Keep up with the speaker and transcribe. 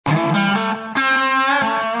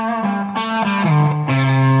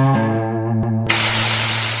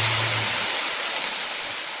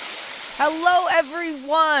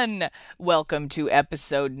everyone! Welcome to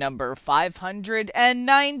episode number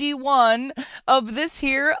 591 of this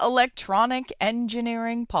here electronic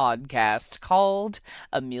engineering podcast called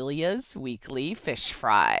Amelia's Weekly Fish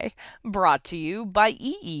Fry, brought to you by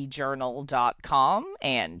eejournal.com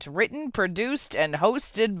and written, produced, and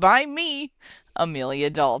hosted by me, Amelia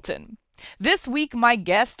Dalton. This week, my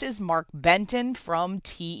guest is Mark Benton from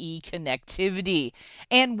TE Connectivity,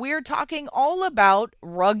 and we're talking all about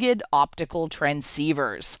rugged optical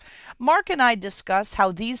transceivers. Mark and I discuss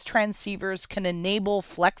how these transceivers can enable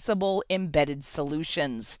flexible embedded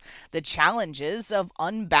solutions, the challenges of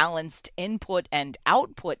unbalanced input and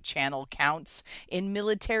output channel counts in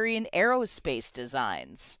military and aerospace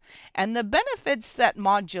designs, and the benefits that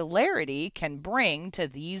modularity can bring to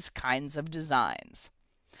these kinds of designs.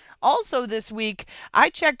 Also this week,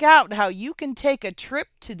 I check out how you can take a trip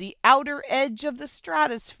to the outer edge of the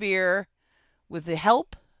stratosphere with the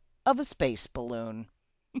help of a space balloon.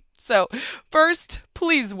 So, first,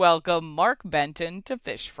 please welcome Mark Benton to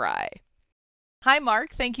Fish Fry. Hi,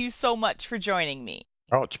 Mark. Thank you so much for joining me.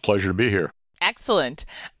 Oh, it's a pleasure to be here. Excellent.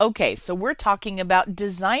 Okay, so we're talking about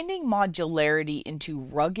designing modularity into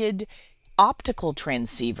rugged optical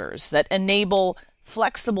transceivers that enable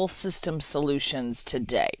flexible system solutions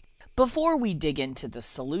today. Before we dig into the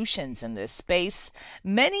solutions in this space,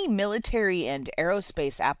 many military and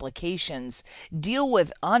aerospace applications deal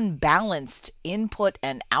with unbalanced input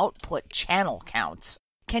and output channel counts.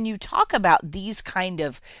 Can you talk about these kind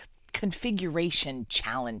of configuration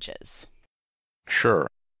challenges? Sure.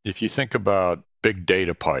 If you think about big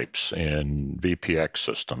data pipes in VPX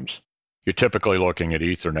systems, you're typically looking at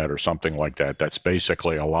Ethernet or something like that. That's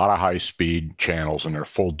basically a lot of high-speed channels and they're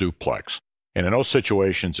full duplex. And in those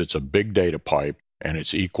situations, it's a big data pipe and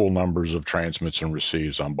it's equal numbers of transmits and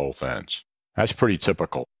receives on both ends. That's pretty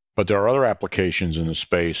typical. But there are other applications in the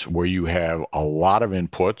space where you have a lot of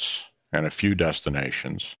inputs and a few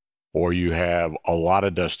destinations, or you have a lot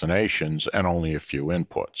of destinations and only a few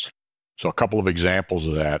inputs. So a couple of examples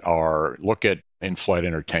of that are, look at in-flight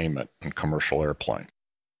entertainment and commercial airplane.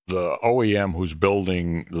 The OEM who's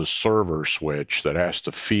building the server switch that has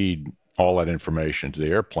to feed all that information to the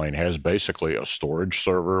airplane has basically a storage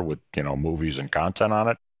server with, movies and content on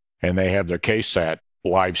it. And they have their KSAT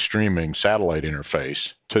live streaming satellite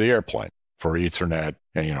interface to the airplane for Ethernet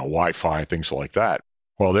and, Wi-Fi, things like that.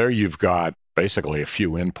 Well, there you've got basically a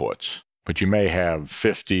few inputs, but you may have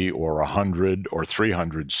 50 or 100 or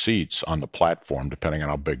 300 seats on the platform, depending on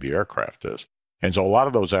how big the aircraft is. And so a lot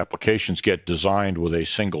of those applications get designed with a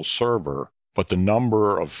single server, but the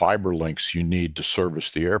number of fiber links you need to service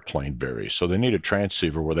the airplane varies. So they need a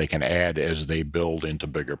transceiver where they can add as they build into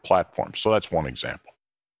bigger platforms. So that's one example.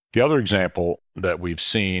 The other example that we've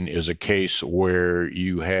seen is a case where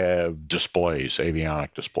you have displays,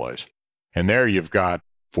 avionic displays. And there you've got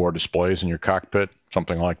 4 displays in your cockpit,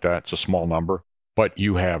 something like that. It's a small number. But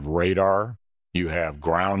you have radar, you have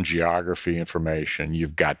ground geography information,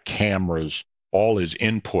 you've got cameras, all as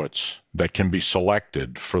inputs that can be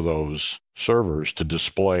selected for those servers to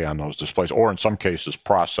display on those displays, or in some cases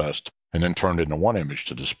processed and then turned into one image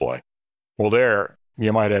to display. Well, there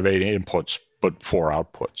you might have 8 inputs, but 4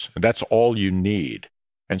 outputs. And that's all you need.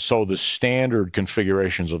 And so the standard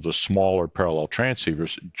configurations of the smaller parallel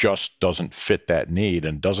transceivers just doesn't fit that need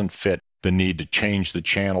and doesn't fit the need to change the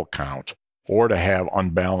channel count or to have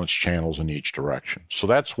unbalanced channels in each direction. So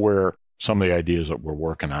that's where some of the ideas that we're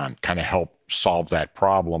working on kind of help solve that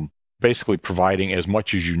problem, basically providing as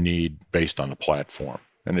much as you need based on the platform.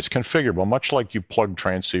 And it's configurable, much like you plug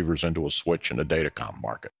transceivers into a switch in the datacom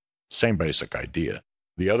market. Same basic idea.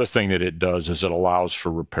 The other thing that it does is it allows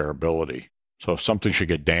for repairability. So if something should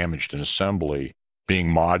get damaged in assembly, being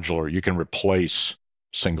modular, you can replace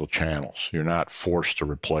single channels. You're not forced to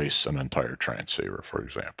replace an entire transceiver, for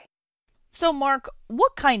example. So, Mark,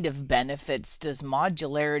 what kind of benefits does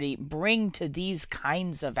modularity bring to these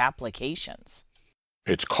kinds of applications?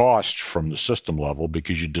 It's cost from the system level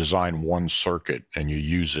because you design one circuit and you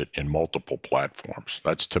use it in multiple platforms.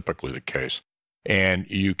 That's typically the case. And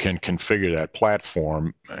you can configure that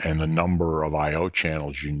platform and the number of I/O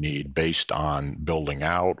channels you need based on building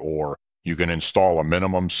out, or you can install a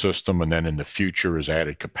minimum system and then in the future, as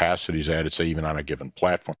added capacity is added, say even on a given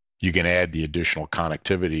platform, you can add the additional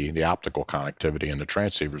connectivity, the optical connectivity and the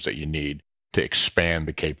transceivers that you need to expand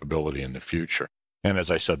the capability in the future. And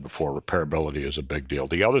as I said before, repairability is a big deal.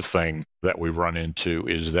 The other thing that we run into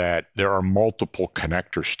is that there are multiple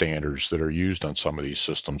connector standards that are used on some of these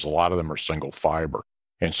systems. A lot of them are single fiber.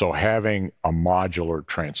 And so having a modular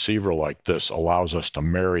transceiver like this allows us to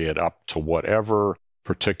marry it up to whatever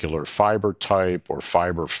particular fiber type or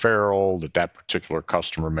fiber ferrule that that particular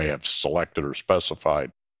customer may have selected or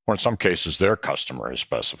specified. or in some cases, their customer has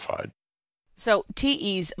specified. So,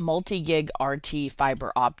 TE's multi-gig RT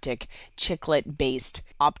fiber optic chiclet-based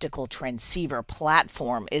optical transceiver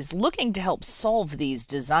platform is looking to help solve these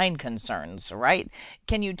design concerns, right?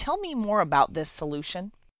 Can you tell me more about this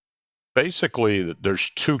solution? Basically,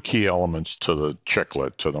 there's two key elements to the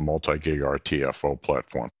chiclet, to the multi-gig RTFO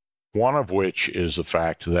platform. One of which is the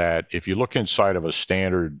fact that if you look inside of a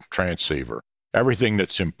standard transceiver, everything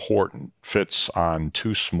that's important fits on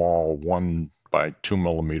two small 1 by 2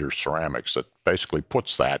 millimeter ceramics that basically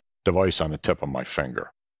puts that device on the tip of my finger.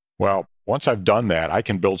 Well, once I've done that, I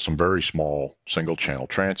can build some very small single channel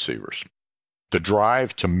transceivers. The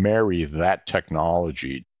drive to marry that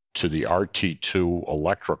technology to the RT2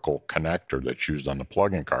 electrical connector that's used on the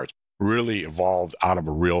plug-in cards really evolved out of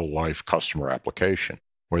a real-life customer application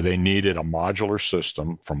where they needed a modular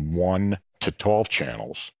system from 1 to 12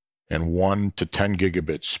 channels and 1 to 10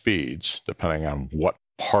 gigabit speeds, depending on what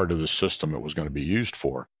part of the system it was going to be used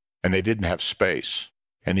for, and they didn't have space.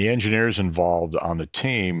 And the engineers involved on the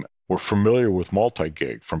team were familiar with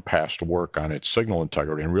multi-gig from past work on its signal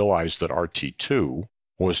integrity and realized that RT2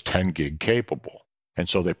 was 10 gig capable. And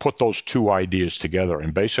so they put those two ideas together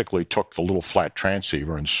and basically took the little flat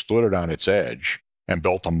transceiver and stood it on its edge and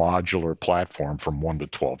built a modular platform from 1 to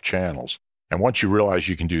 12 channels. And once you realize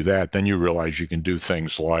you can do that, then you realize you can do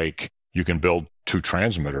things like you can build 2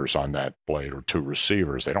 transmitters on that blade or 2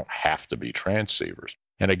 receivers. They don't have to be transceivers.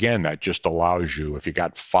 And again, that just allows you, if you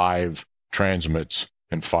got 5 transmits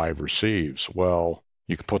and 5 receives, well,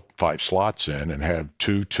 you can put 5 slots in and have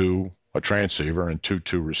 2 a transceiver and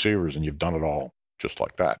 2 receivers, and you've done it all just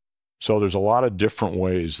like that. So there's a lot of different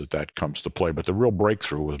ways that comes to play, but the real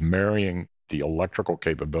breakthrough was marrying the electrical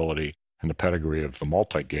capability and the pedigree of the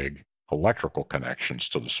multi-gig electrical connections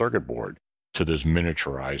to the circuit board to this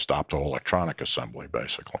miniaturized optoelectronic assembly,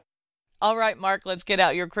 basically. All right, Mark, let's get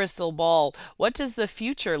out your crystal ball. What does the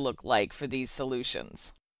future look like for these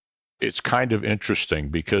solutions? It's kind of interesting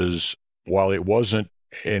because while it wasn't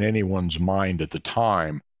in anyone's mind at the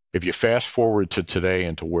time, if you fast forward to today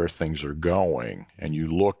and to where things are going, and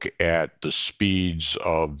you look at the speeds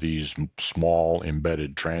of these small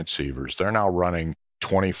embedded transceivers, they're now running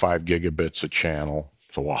 25 gigabits a channel,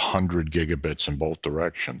 so 100 gigabits in both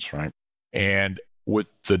directions, right? And with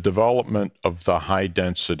the development of the high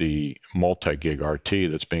density multi-gig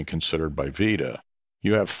RT that's being considered by VITA,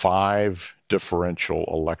 you have 5 differential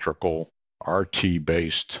electrical RT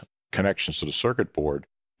based connections to the circuit board,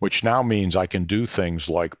 which now means I can do things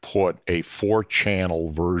like put a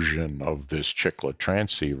 4-channel version of this chiclet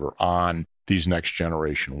transceiver on these next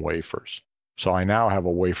generation wafers. So I now have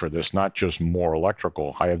a wafer that's not just more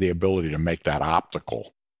electrical, I have the ability to make that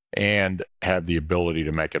optical and have the ability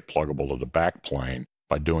to make it pluggable to the backplane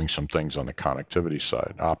by doing some things on the connectivity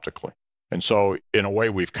side optically. And so in a way,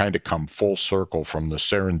 we've kind of come full circle from the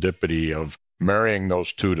serendipity of marrying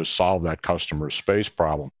those two to solve that customer's space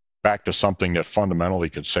problem back to something that fundamentally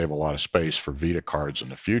could save a lot of space for VITA cards in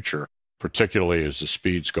the future, particularly as the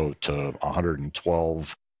speeds go to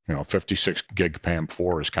 112, 56 gig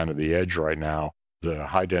PAM4 is kind of the edge right now. The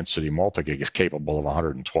high density multi-gig is capable of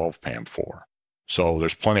 112 PAM4. So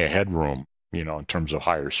there's plenty of headroom, in terms of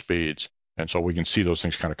higher speeds. And so we can see those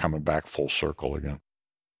things kind of coming back full circle again.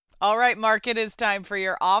 All right, Mark, it is time for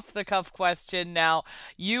your off-the-cuff question. Now,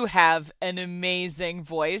 you have an amazing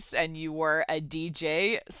voice, and you were a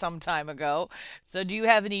DJ some time ago. So do you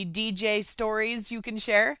have any DJ stories you can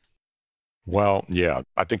share? Well, yeah.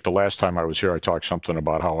 I think the last time I was here, I talked something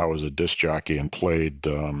about how I was a disc jockey and played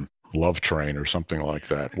Love Train or something like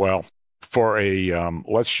that. Well, for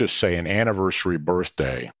let's just say an anniversary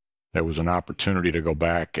birthday, there was an opportunity to go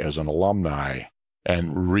back as an alumni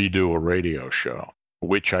and redo a radio show,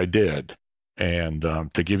 which I did. And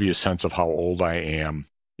to give you a sense of how old I am,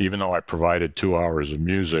 even though I provided 2 hours of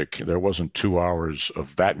music, there wasn't 2 hours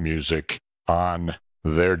of that music on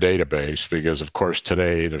their database because, of course,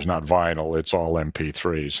 today there's not vinyl, it's all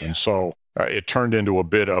MP3s. And so it turned into a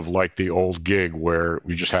bit of like the old gig where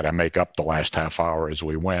we just had to make up the last half hour as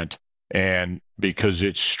we went. And because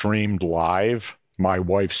it's streamed live, my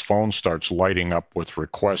wife's phone starts lighting up with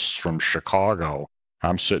requests from Chicago.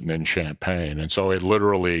 I'm sitting in Champaign. And so it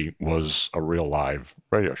literally was a real live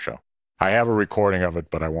radio show. I have a recording of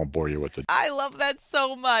it, but I won't bore you with it. I love that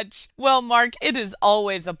so much. Well, Mark, it is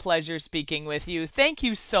always a pleasure speaking with you. Thank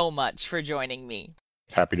you so much for joining me.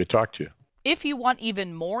 Happy to talk to you. If you want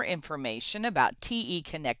even more information about TE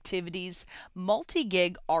Connectivity's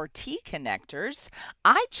multi-gig RT connectors,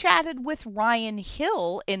 I chatted with Ryan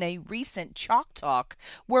Hill in a recent Chalk Talk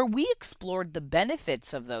where we explored the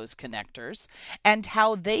benefits of those connectors and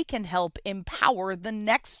how they can help empower the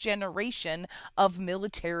next generation of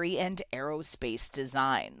military and aerospace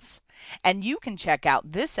designs. And you can check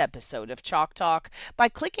out this episode of Chalk Talk by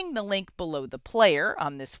clicking the link below the player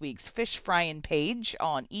on this week's fish frying page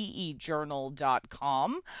on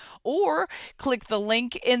eejournal.com, or click the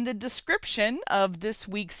link in the description of this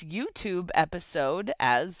week's YouTube episode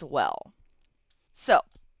as well. So,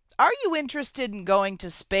 are you interested in going to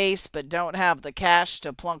space but don't have the cash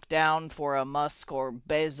to plunk down for a Musk or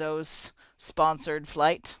Bezos sponsored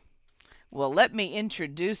flight? Well, let me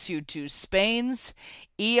introduce you to Spain's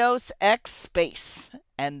EOS X Space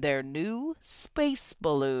and their new space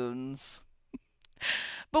balloons.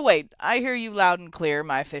 But wait, I hear you loud and clear,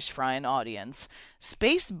 my fish frying audience.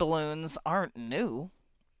 Space balloons aren't new.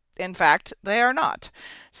 In fact, they are not.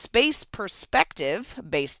 Space Perspective,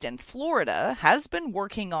 based in Florida, has been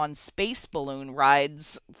working on space balloon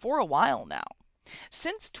rides for a while now.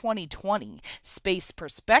 Since 2020, Space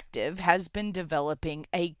Perspective has been developing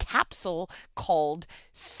a capsule called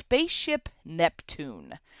Spaceship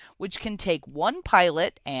Neptune, which can take one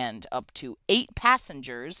pilot and up to 8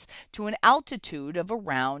 passengers to an altitude of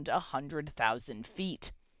around 100,000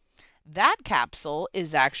 feet. That capsule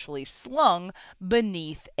is actually slung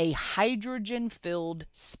beneath a hydrogen-filled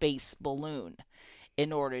space balloon.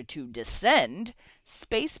 In order to descend,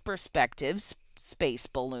 Space Perspective's space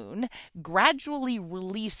balloon gradually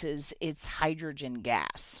releases its hydrogen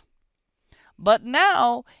gas. But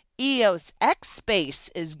now, EOS X Space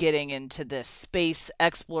is getting into this space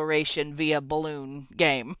exploration via balloon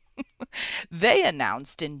game. They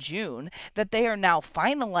announced in June that they are now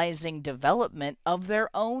finalizing development of their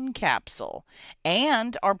own capsule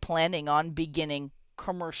and are planning on beginning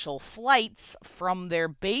commercial flights from their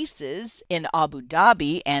bases in Abu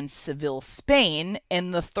Dhabi and Seville, Spain in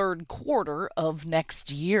the third quarter of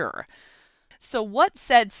next year. So what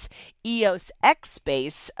sets EOS X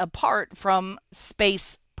Space apart from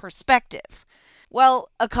Space Perspective? Well,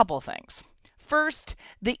 a couple things. First,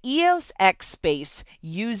 the EOS X Space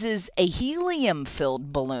uses a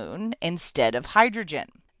helium-filled balloon instead of hydrogen.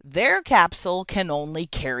 Their capsule can only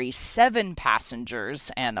carry 7 passengers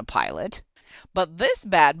and a pilot. But this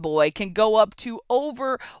bad boy can go up to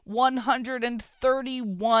over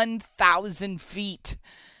 131,000 feet.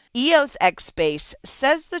 EOS X Space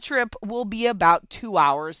says the trip will be about 2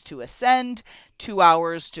 hours to ascend, 2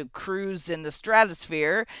 hours to cruise in the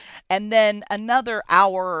stratosphere, and then another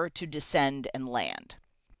hour to descend and land.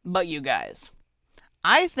 But you guys,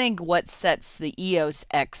 I think what sets the EOS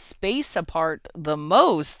X Space apart the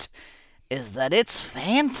most is that it's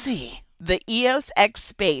fancy. The EOS X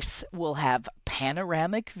Space will have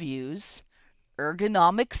panoramic views,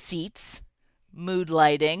 ergonomic seats, mood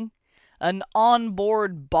lighting, an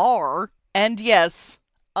onboard bar, and yes,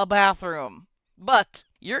 a bathroom. But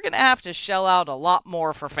you're going to have to shell out a lot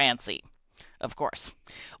more for fancy, of course.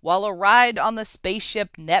 While a ride on the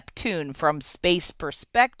spaceship Neptune from Space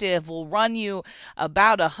Perspective will run you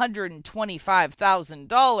about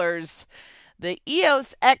 $125,000, the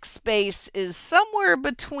EOS X Space is somewhere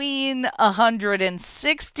between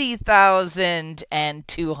 $160,000 and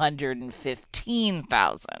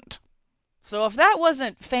 $215,000. So if that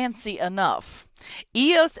wasn't fancy enough,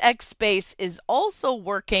 EOS X Space is also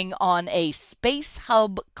working on a space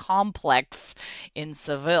hub complex in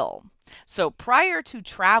Seville. So prior to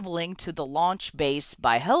traveling to the launch base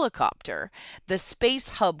by helicopter, the Space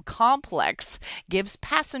Hub complex gives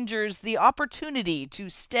passengers the opportunity to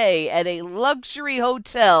stay at a luxury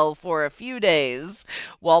hotel for a few days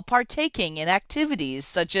while partaking in activities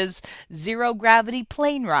such as zero-gravity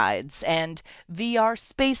plane rides and VR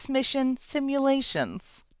space mission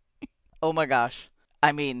simulations. Oh my gosh.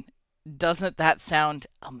 I mean, doesn't that sound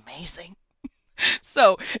amazing?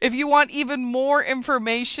 So, if you want even more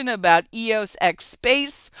information about EOS X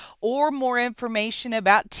Space or more information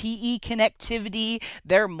about TE Connectivity,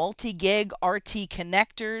 their multi-gig RT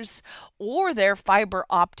connectors, or their fiber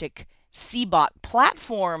optic CBOT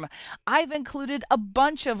platform, I've included a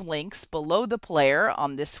bunch of links below the player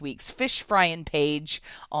on this week's fish frying page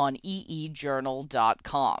on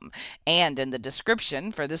eejournal.com and in the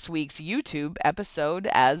description for this week's YouTube episode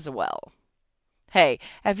as well. Hey,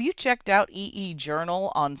 have you checked out EE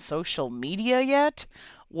Journal on social media yet?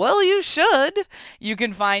 Well, you should. You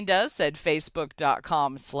can find us at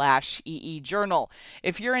facebook.com/EEJournal.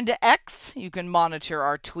 If you're into X, you can monitor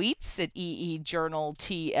our tweets at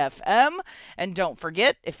EEJournalTFM. And don't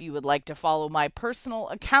forget, if you would like to follow my personal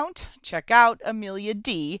account, check out Amelia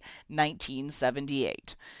D.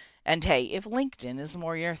 1978. And hey, if LinkedIn is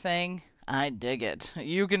more your thing, I dig it.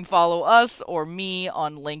 You can follow us or me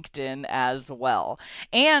on LinkedIn as well.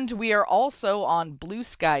 And we are also on Blue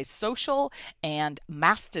Sky Social and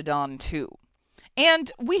Mastodon too.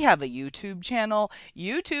 And we have a YouTube channel,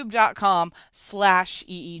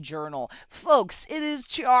 youtube.com/EEJournal. Folks, it is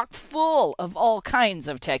chock full of all kinds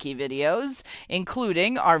of techie videos,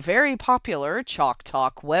 including our very popular Chalk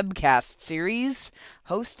Talk webcast series,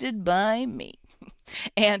 hosted by me.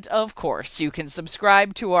 And of course, you can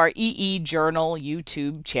subscribe to our EE Journal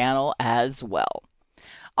YouTube channel as well.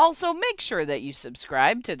 Also, make sure that you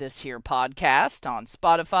subscribe to this here podcast on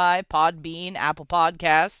Spotify, Podbean, Apple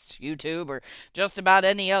Podcasts, YouTube, or just about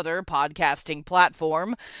any other podcasting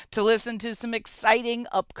platform to listen to some exciting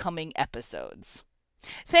upcoming episodes.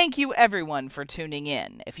 Thank you everyone for tuning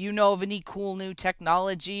in. If you know of any cool new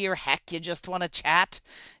technology or heck you just want to chat,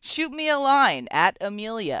 shoot me a line at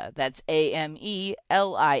Amelia, that's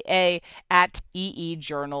AMELIA, at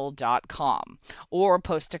eejournal.com, or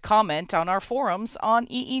post a comment on our forums on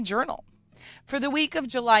EE Journal. For the week of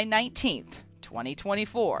July 19th,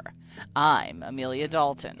 2024, I'm Amelia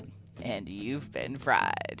Dalton, and you've been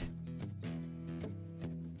fried.